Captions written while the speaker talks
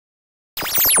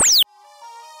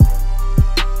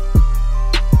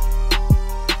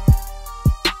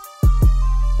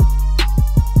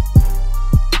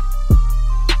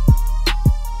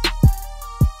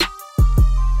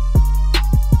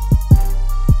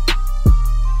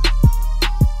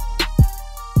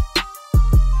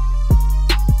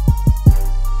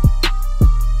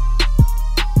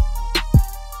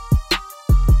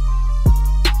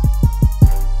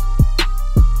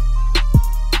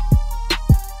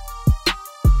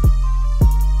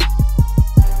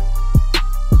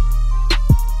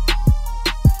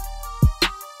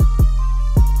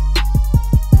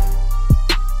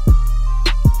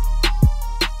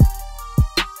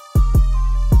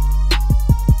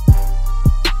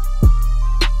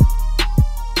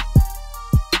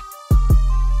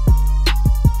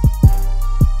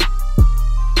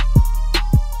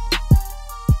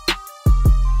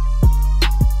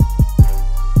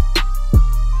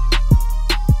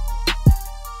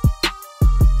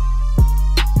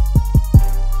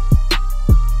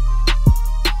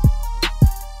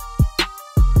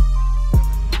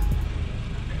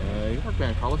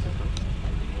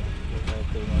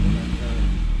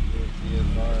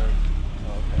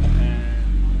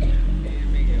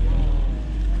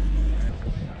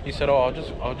said, "Oh,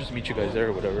 I'll just meet you guys there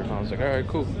or whatever." And I was like, "All right,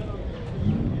 cool."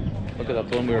 Look at that,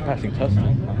 the one we were passing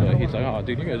Tustin. He's like, "Oh,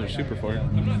 dude, you guys are super far."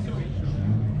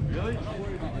 Really?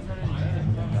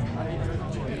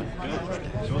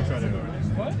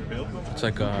 It's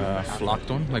like a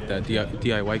flocked one, like that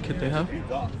DIY kit they have.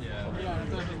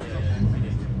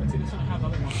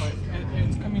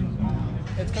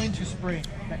 It's coming to spring.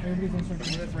 Everybody's going to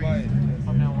start spring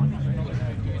from now on.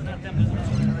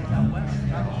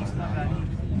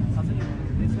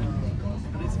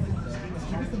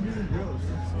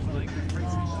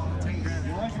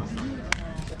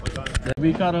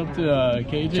 We caught up to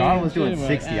KJ. John was doing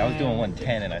 60. I was doing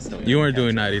 110, and I still. You weren't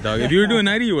doing 90, dog. If you were doing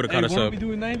 90, you would have caught us up. We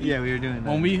doing 90? Yeah, we were doing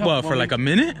 90. What, for like a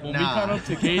minute? When we caught up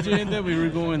to KJ and then we were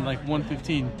going like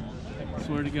 115. I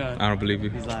swear to God. I don't believe you.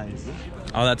 He's lying.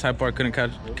 All that Type R couldn't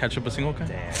catch up a single car?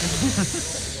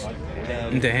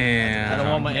 Damn. I don't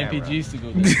want my MPGs to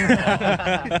go down.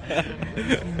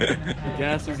 The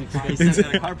gas was expensive. He's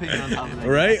got a car payment on top of that.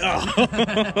 Right?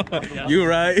 Oh. You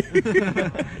right.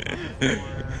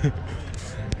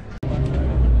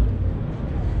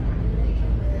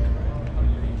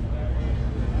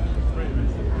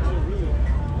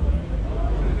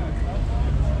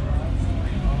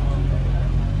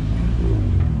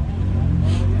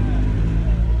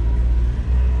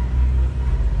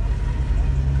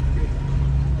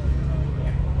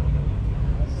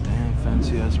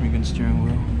 Fancy-ass Megan steering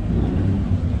wheel.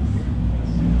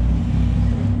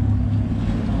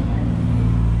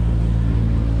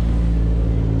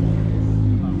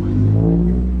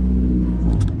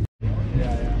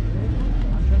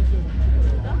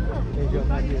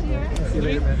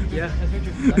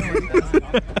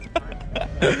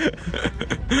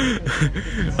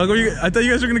 I thought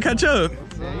you guys were gonna catch up.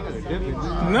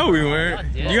 No, we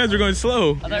weren't. You guys were going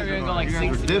slow. I thought we were going like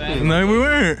 60. No, we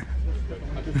weren't.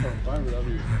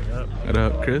 What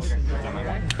up, Chris?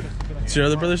 What's your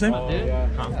other brother's name?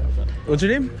 What's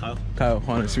your name? Kyle. Kyle.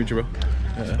 Juan, nice to meet you, bro.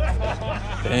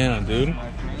 Damn, dude.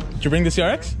 Did you bring the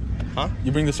CRX? Huh?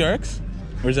 You bring the CRX?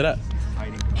 Where's it at?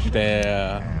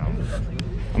 Damn.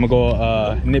 I'm gonna go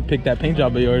nitpick that paint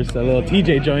job of yours, that little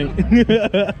TJ joint.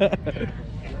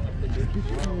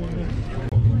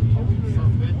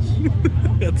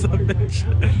 That's a bitch.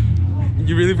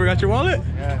 You really forgot your wallet?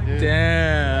 Yeah, dude.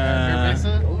 Damn.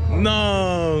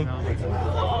 No.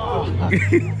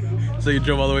 So you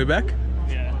drove all the way back?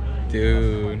 Yeah.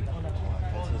 Dude.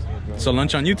 So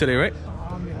lunch on you today, right?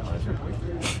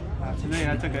 Today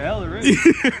I took a L already.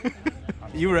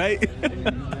 You right?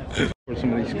 For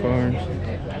some of these cars.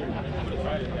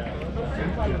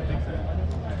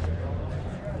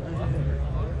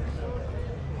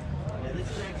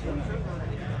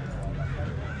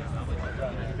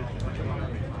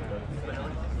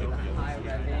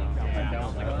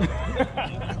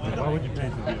 Why would you pay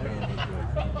for these?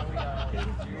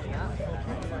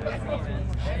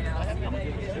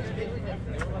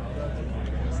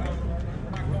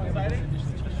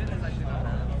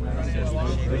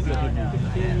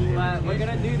 We're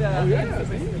gonna do the. Oh, yeah.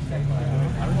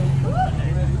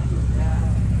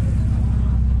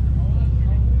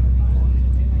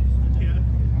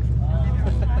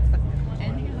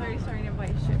 And he's already starting to buy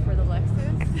shit for the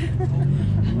Lexus.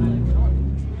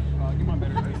 Give my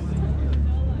better rate.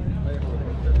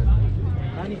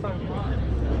 95.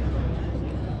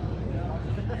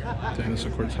 Damn, this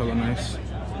Accord's hella nice.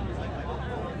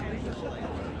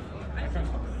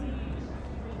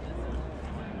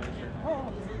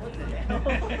 How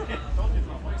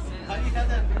do you have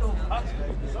that big old box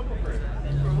subwoofer?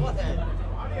 For what?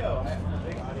 Audio.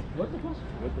 What the fuck?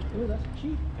 Oh, that's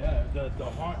cheap. Yeah, the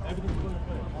hard, everything's going to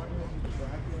play.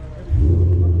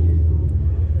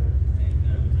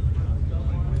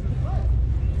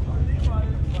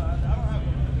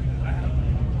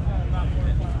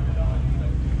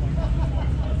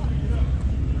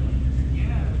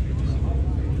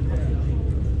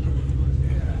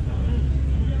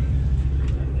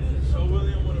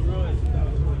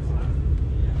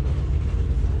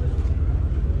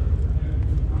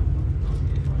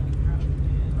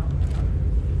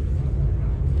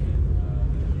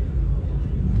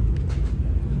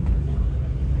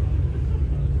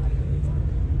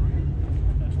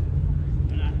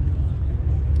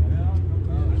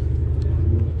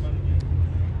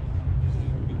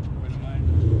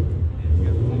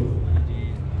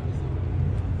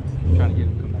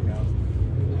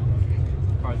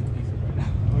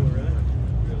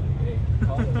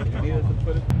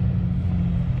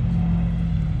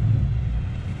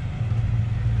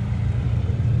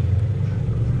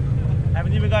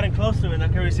 I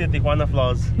can really see the Tijuana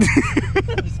flaws.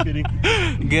 Just kidding.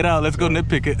 Get out. Let's go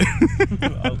nitpick it.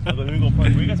 Let me go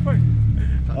park. Where you guys park?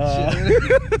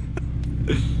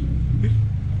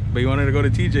 But he wanted to go to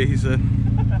TJ, he said.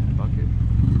 Fuck it.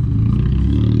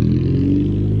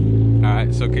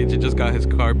 Alright, so KJ just got his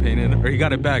car painted. Or he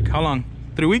got it back. How long?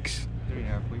 3 weeks?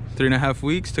 3.5 weeks. 3.5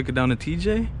 weeks. Took it down to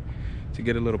TJ to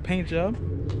get a little paint job.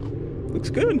 Looks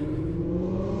good.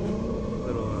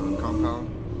 Little compound.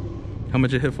 How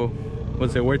much it hit for?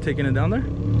 Was it worth taking it down there?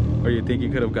 Or you think you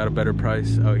could have got a better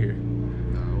price out here?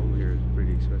 No, over here is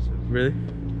pretty expensive. Really?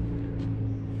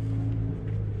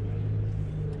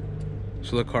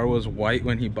 So the car was white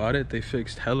when he bought it. They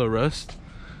fixed hella rust.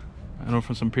 I know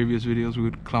from some previous videos we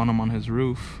would clown him on his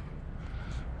roof,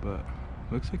 but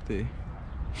looks like they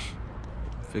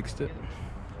fixed it.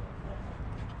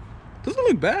 Doesn't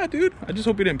look bad, dude. I just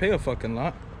hope he didn't pay a fucking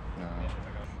lot. No.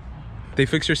 They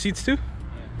fixed your seats too?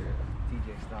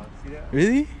 TJ style. See that?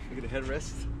 Really? Look at the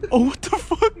headrest. Oh, what the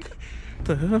fuck? What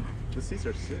the hell? The seats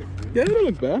are sick, dude. Yeah, they don't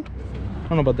look bad. I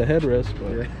don't know about the headrest,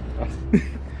 but Yeah.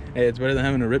 hey, it's better than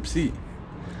having a ripped seat.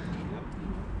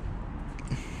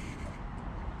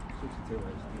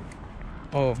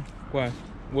 Oh, why?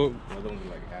 Well,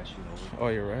 oh,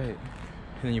 you're right. And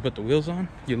then you put the wheels on.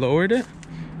 You lowered it.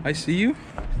 I see you.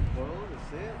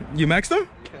 You maxed them?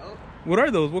 What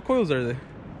are those? What coils are they?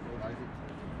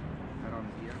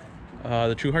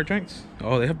 The True Heart Drinks.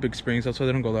 Oh, they have big springs. That's why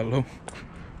they don't go that low.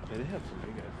 Yeah, they have some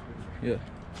big ass. Yeah.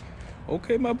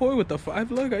 Okay, my boy with the 5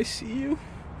 lug. I see you.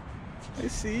 I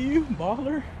see you,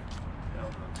 baller.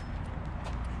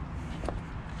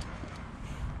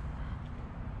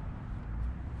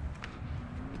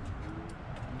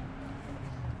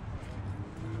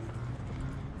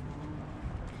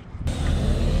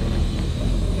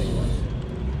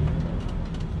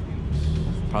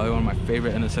 Probably one of my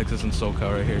favorite NSXs in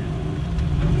SoCal right here.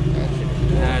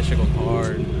 That shit goes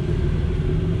hard.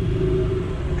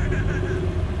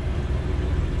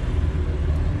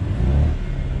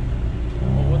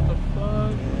 Oh, what the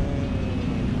fuck?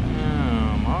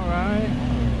 Damn, alright.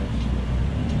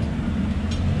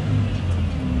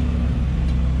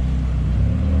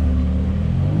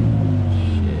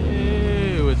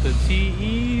 Shit, with the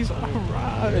TEs,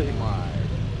 alright.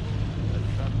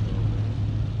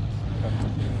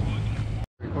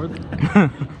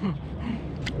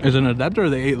 Is it an adapter or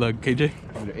the 8 lug, KJ?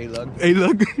 The 8 lug. 8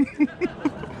 lug.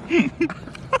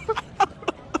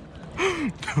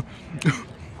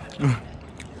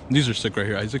 These are sick right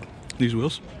here, Isaac. These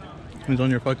wheels. These on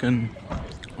your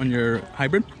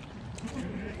hybrid.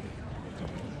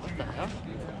 What the hell?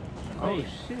 Oh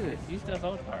shit, these stuff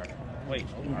old car. Wait,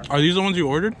 old car. Are these the ones you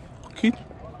ordered, Keith?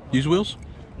 These wheels?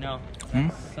 No, Hmm?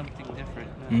 something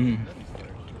different. Mm.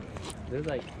 There's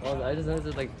like, oh, I just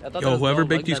noticed like, I thought Yo, whoever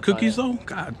baked these cookies though,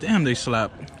 god damn, they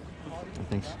slap.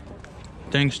 Thanks.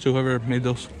 Thanks to whoever made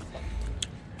those.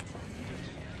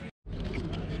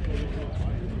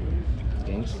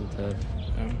 Gangsta tub.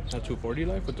 That 240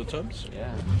 life with the tubs?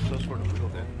 Yeah. Those for the wheel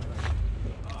then.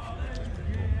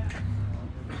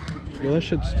 Yo, that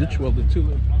shit's stitch welded too.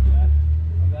 Look.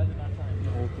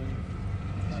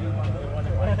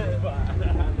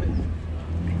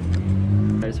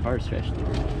 It's hard stretch,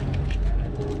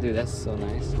 dude. That's so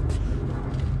nice.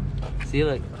 See,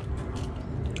 like,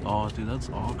 Oh, dude, that's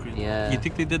all crazy. Yeah. You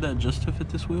think they did that just to fit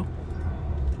this wheel?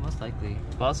 most likely.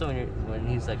 But also when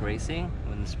he's like racing,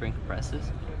 when the spring compresses,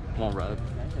 it won't rub.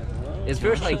 It's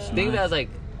first like think about it as like,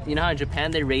 you know how in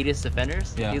Japan they radius the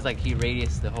fenders? Yeah. He's like he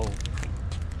radius the whole.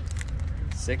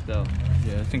 Sick though.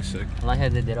 Yeah, I think sick. I like how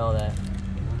they did all that.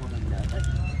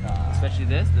 Especially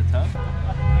this, the tub.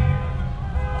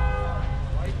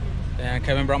 And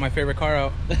Kevin brought my favorite car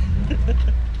out.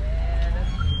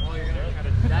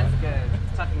 That's good.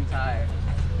 Tucking tie.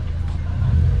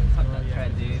 Tuck that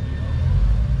tread, dude.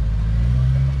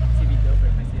 TV doper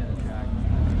if I see it on the track.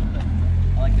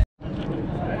 I like that.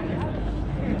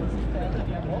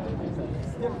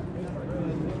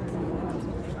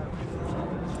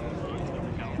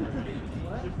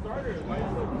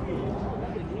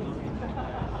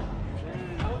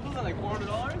 Like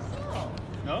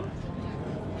 $400? No?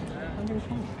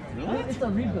 Really? It's a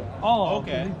rebuild. Oh,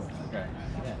 okay. Yeah.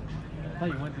 I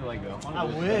thought you went to like a... I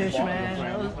wish, man.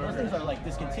 Those things are like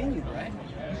discontinued, right?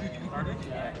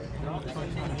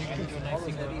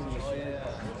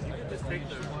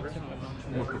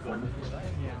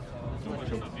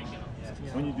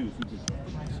 When you do,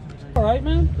 All right,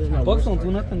 man. Bugs don't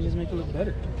do nothing. Just make it look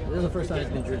better. This is the first time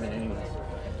it's been driven anyways.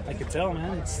 I could tell,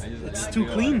 man. It's too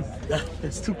clean.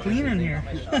 It's too clean in here.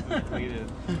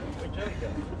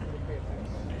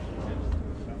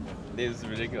 This is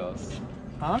ridiculous.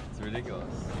 Huh? It's ridiculous.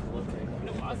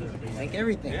 Like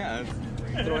everything. Yeah.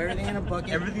 Throw everything in a bucket.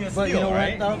 Everything is But you steel, know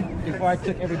right? what though? Before I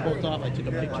took every bolt off, I took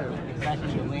a picture of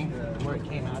exactly the length where it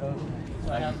came out of.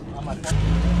 So I have on my phone.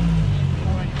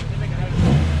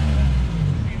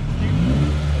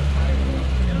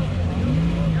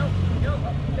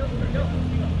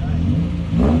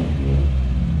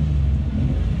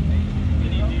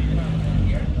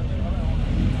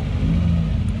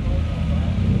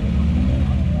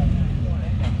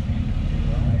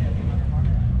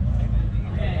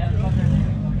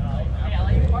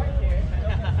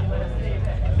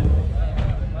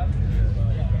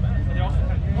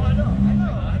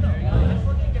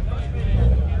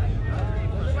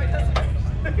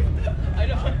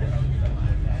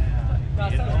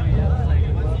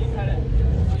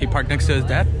 He parked next to his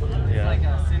dad. Yeah.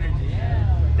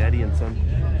 Daddy and son.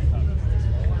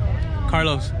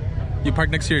 Carlos, you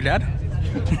parked next to your dad?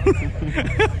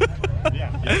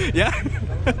 Yeah.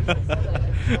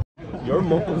 Your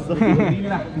moco's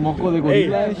Moco de Hey,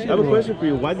 gorilla. I have a question for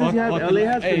you. Why does he have LA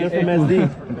hats and they're from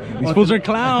SD? These fools are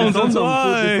clowns, that's They own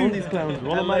why. these clowns.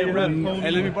 Roll them out your rep.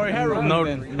 Hey, let me borrow your hat real No,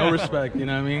 quick then. no respect, you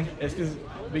know what I mean? It's because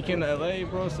we came to LA,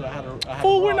 bro, so I had to.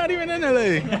 Fool, we're not even in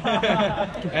LA.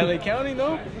 LA County,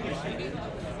 though?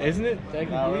 Isn't it?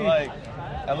 Nah, we're like,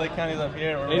 LA County's up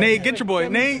here. We're Nate, get your boy.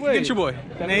 Nate, get your boy.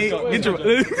 Nate, get your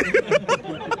boy.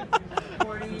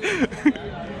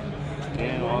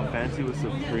 Damn, all fancy with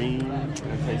Supreme. And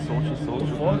say social.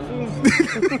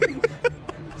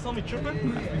 Saw me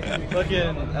tripping?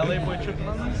 Fucking LA boy tripping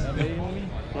on this? LA homie?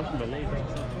 Nothing but LA, bro.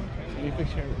 Let me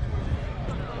fix your.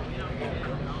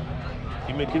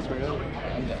 You make kiss for you.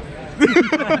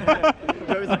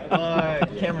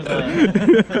 Camera's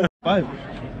on. 5.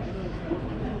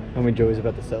 Homie Joey's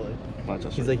about to sell it. Watch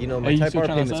out. He's like, you know, my Hey, you Type still R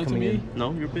trying to payment's sell it to coming me? in.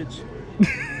 No, you're a bitch.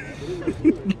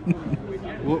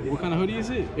 What kind of hoodie is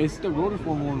it? It's the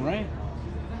Rotiform one, right?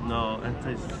 No,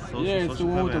 anti-social. Yeah, it's the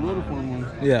one with the Rotiform one.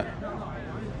 Yeah.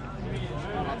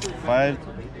 5,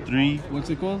 3, What's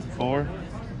it called? 4.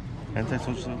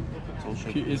 Anti-social.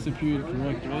 Social. It's the Pure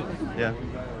Correct, right? Yeah.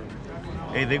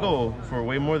 Hey, they go for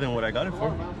way more than what I got it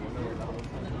for.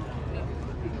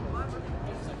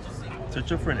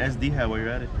 Search up for an SD hat while you're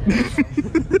at it.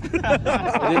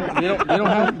 They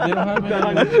don't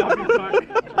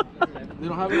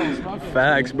have it on stock.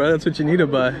 Facts, bro. That's what you need to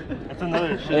buy. That's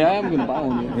another shit. Yeah, I am gonna buy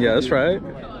one. Yeah. Yeah, that's right.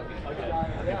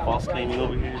 False claiming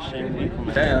over here, shame me from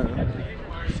Damn.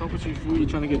 So what you fool? You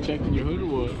trying to get checked in your hood or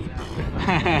what?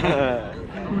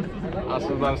 I was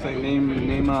about to say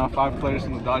name 5 players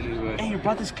from the Dodgers. But Hey, you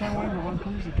brought this clown wearing the wrong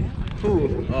colors again?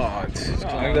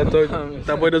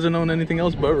 That boy doesn't own anything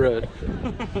else but red.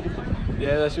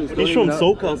 yeah, that shit was. He's from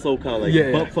SoCal, like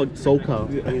Yeah. butt-fuck SoCal.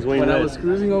 And he's wearing When I red. was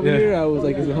cruising over Yeah. here, I was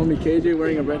like, "Is the homie KJ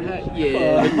wearing a red hat?"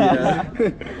 Yeah.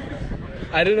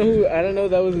 I didn't know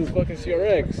that was his fucking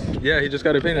CRX. Yeah, he just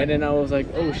got it And painted. then I was like,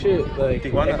 "Oh shit!" Like,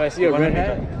 Tijuana. if I see a Tijuana red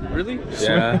Mecca. hat, really?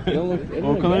 Yeah. It don't look.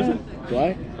 What color is it?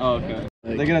 Black. Oh, okay.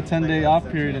 They get a 10-day off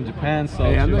period in Japan, so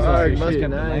Hey, I'm she was not like, sorry, shit,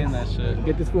 shit. delaying that shit.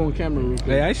 Get this phone on camera real quick.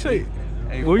 Hey, I say,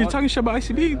 what were you talking shit about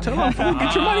ICB? Tell him, fool,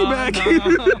 get your money back.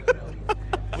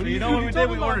 So you know what we did?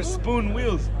 We ordered spoon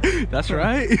wheels. That's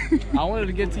right. I wanted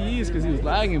to get to East because he was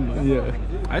lagging, but Yeah.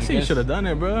 I say you should have done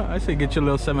it, bro. I say get your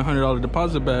little $700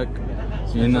 deposit back.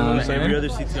 You know what I'm saying? Every other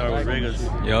CTR was Regas.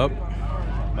 Yup.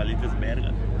 Malitas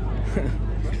verga.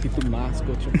 Keep the mask,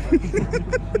 cocho.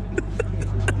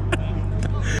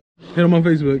 Hit him on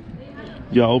Facebook.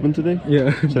 Y'all open today?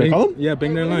 Yeah. Should I call him? Yeah,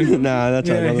 bang their line. Nah, that's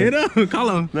Yeah, hit him. Call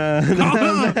him. Nah,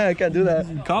 I can't do that.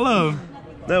 Call him.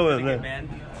 That was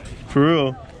for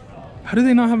real. How do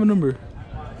they not have a number?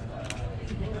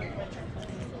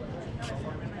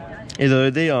 Hey, the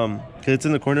other day, cause it's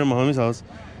in the corner of my homie's house,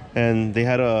 and they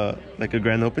had a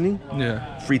grand opening.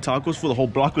 Yeah. Free tacos for the whole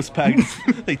block was packed.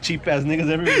 Like cheap ass niggas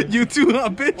everywhere. You too, huh,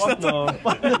 bitch? Fuck no.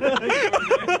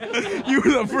 You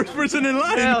were the first person in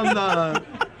line. Hell nah.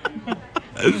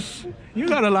 You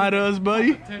gotta lie to us,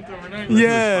 buddy.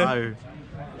 Yeah. Fire.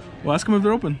 Well, ask them if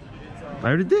they're open. I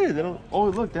already did. They don't. Oh,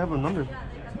 look, they have a number.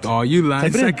 Oh, you lying,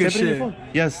 Type it in, second type it in your shit. phone.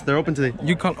 Yes, they're open today.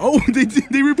 You call? Oh,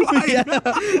 they replied. Yeah,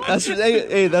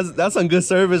 that's some good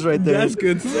service right there. That's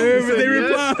good service. They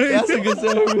replied. That's a good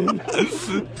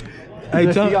service.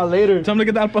 Hey, See y'all later. Tell them to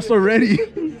get that pastor ready.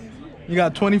 You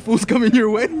got 20 fools coming your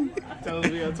way. Tell us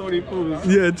we got 20 fools.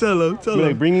 Yeah, tell them. Tell We're like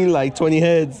them. bringing like 20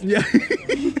 heads. Yeah.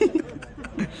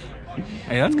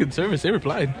 Hey, that's good service. They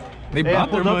replied. They Hey, I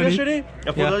bought their pulled up money. yesterday.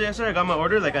 I pulled up yesterday. I got my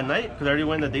order like at night because I already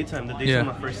went in the daytime. The daytime Yeah.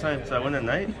 was my first time, so I went at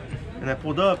night and I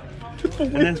pulled up.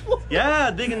 And then,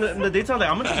 yeah, dig in the daytime. Like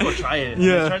I'm gonna just go try it. And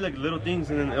Yeah. I tried like little things,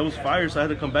 and then it was fire, so I had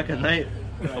to come back at night.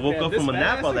 I woke up from a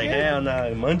nap. I was like, hell nah,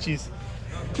 munchies.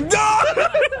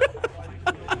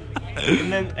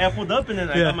 And then I pulled up, and then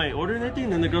I got my order and everything.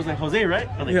 And then the girl's like, Jose, right?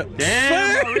 I was like,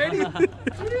 damn, already?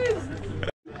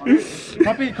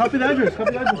 Copy the address.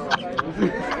 Copy the address.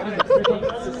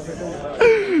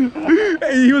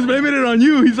 Hey, he was blaming it on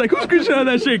you. He's like, who screenshot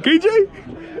that shit? KJ?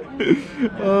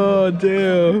 Oh,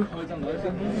 damn.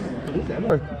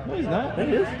 No, he's not. It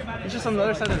is. It's just on the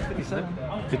other side of 57.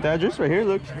 Get the address right here.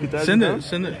 Look. Get the Send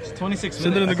address it. down. Send it. It's 26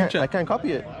 Send it in the group I chat. can't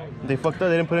copy it. They fucked up.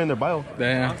 They didn't put it in their bio.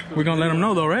 Damn. We're gonna let them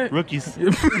know though, right? Rookies.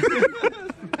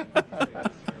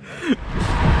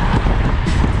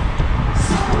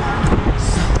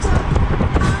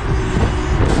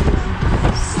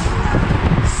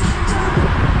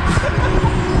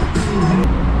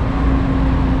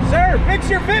 Sir, fix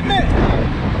your fitment!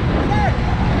 Sir,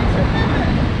 fix your fitment!